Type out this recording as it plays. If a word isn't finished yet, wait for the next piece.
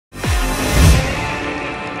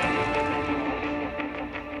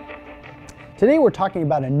Today we're talking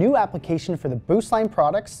about a new application for the BoostLine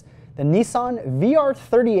products, the Nissan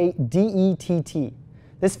VR38DETT.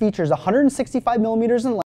 This features 165mm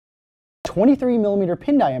in length, 23mm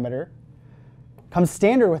pin diameter, comes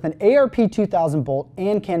standard with an ARP 2000 bolt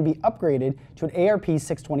and can be upgraded to an ARP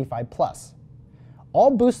 625 Plus.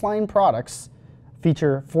 All BoostLine products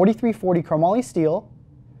feature 4340 chromoly steel,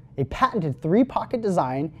 a patented 3-pocket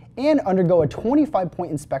design, and undergo a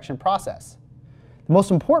 25-point inspection process. The most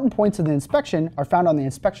important points of the inspection are found on the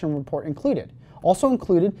inspection report included. Also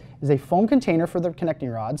included is a foam container for the connecting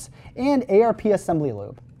rods and ARP assembly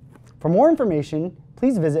lube. For more information,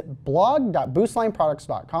 please visit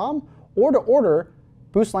blog.boostlineproducts.com or to order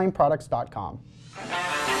boostlineproducts.com.